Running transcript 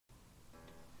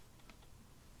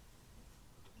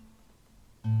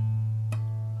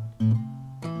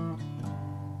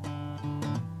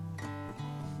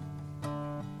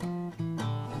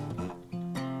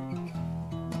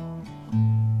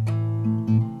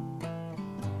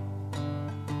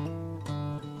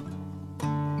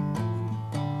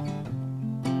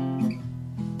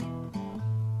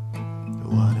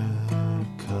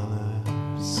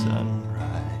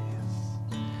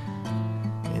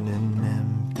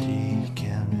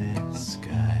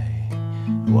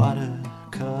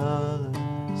Watercolour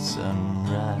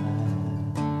sunrise.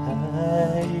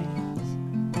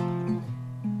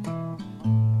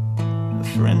 A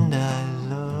friend I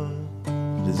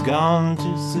loved is gone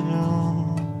too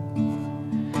soon,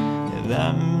 and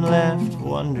I'm left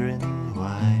wondering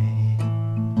why.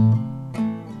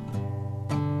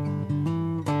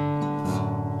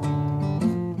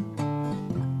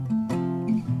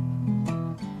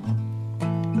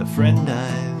 The friend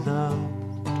I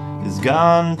loved is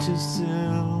gone too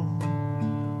soon.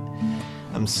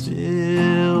 I'm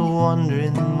still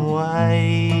wondering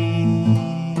why.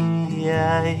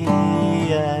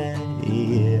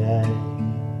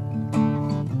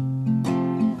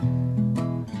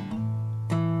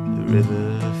 The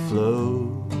river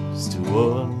flows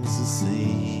towards the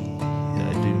sea.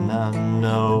 I do not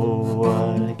know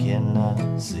what I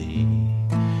cannot see.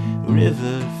 The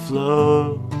river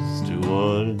flows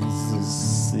towards the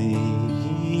sea.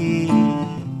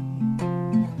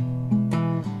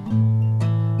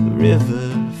 The river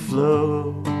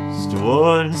flows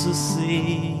towards the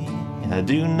sea. I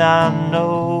do not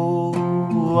know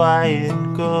why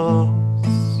it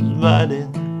goes, but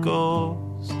it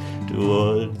goes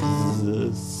towards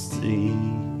the sea.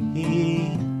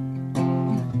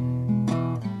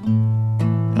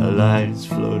 Our lives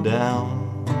flow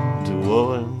down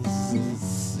towards the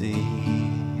sea.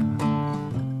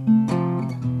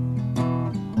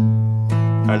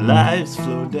 Our lives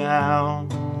flow down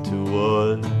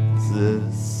towards the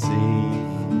sea.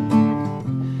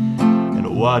 And a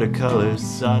watercolor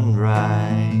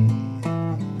sunrise,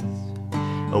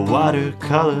 a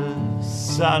watercolor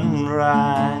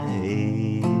sunrise.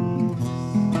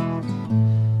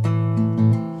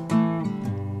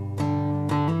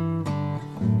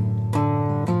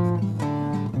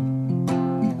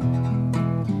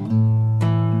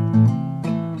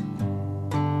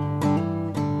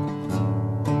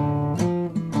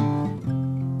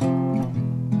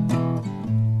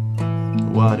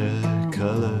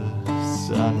 Watercolor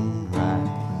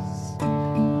sunrise,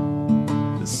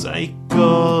 the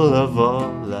cycle of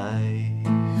all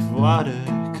life.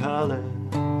 Watercolor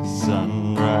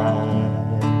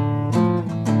sunrise,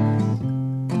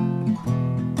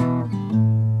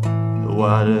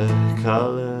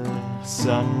 watercolor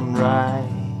sunrise.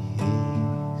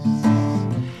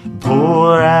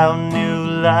 Pour out new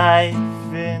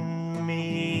life in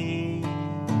me,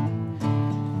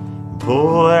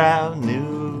 pour out new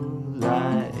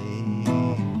life.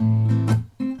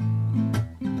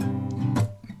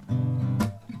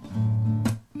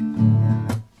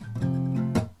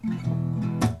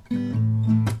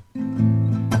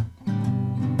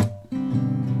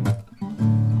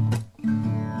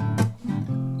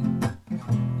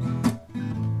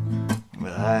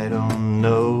 I don't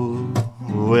know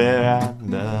where I'm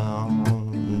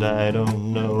bound. I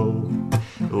don't know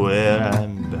where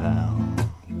I'm bound.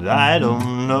 I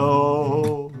don't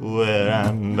know where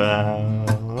I'm bound.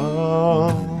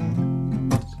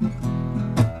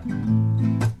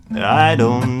 I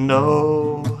don't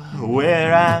know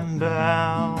where I'm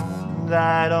bound.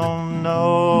 I don't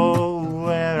know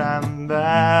where I'm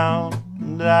bound.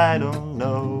 I don't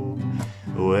know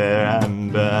where I'm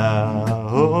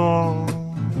bound.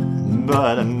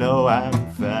 But I know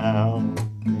I'm found.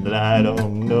 I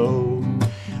don't know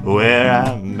where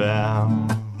I'm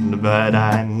bound, but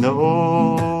I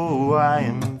know I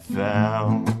am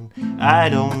found. I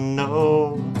don't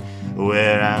know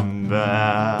where I'm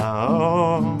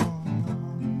bound.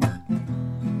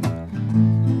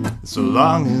 So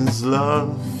long as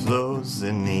love flows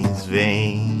in these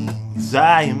veins,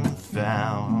 I am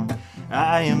found.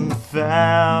 I am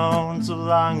found. So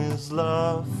long as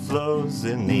love flows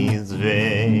in these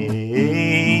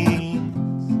veins.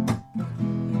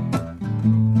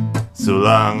 So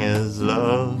long as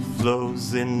love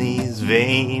flows in these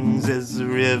veins, as the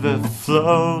river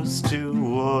flows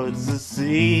towards the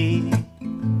sea.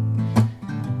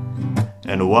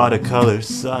 And a watercolor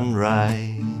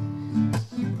sunrise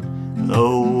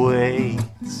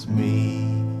awaits me.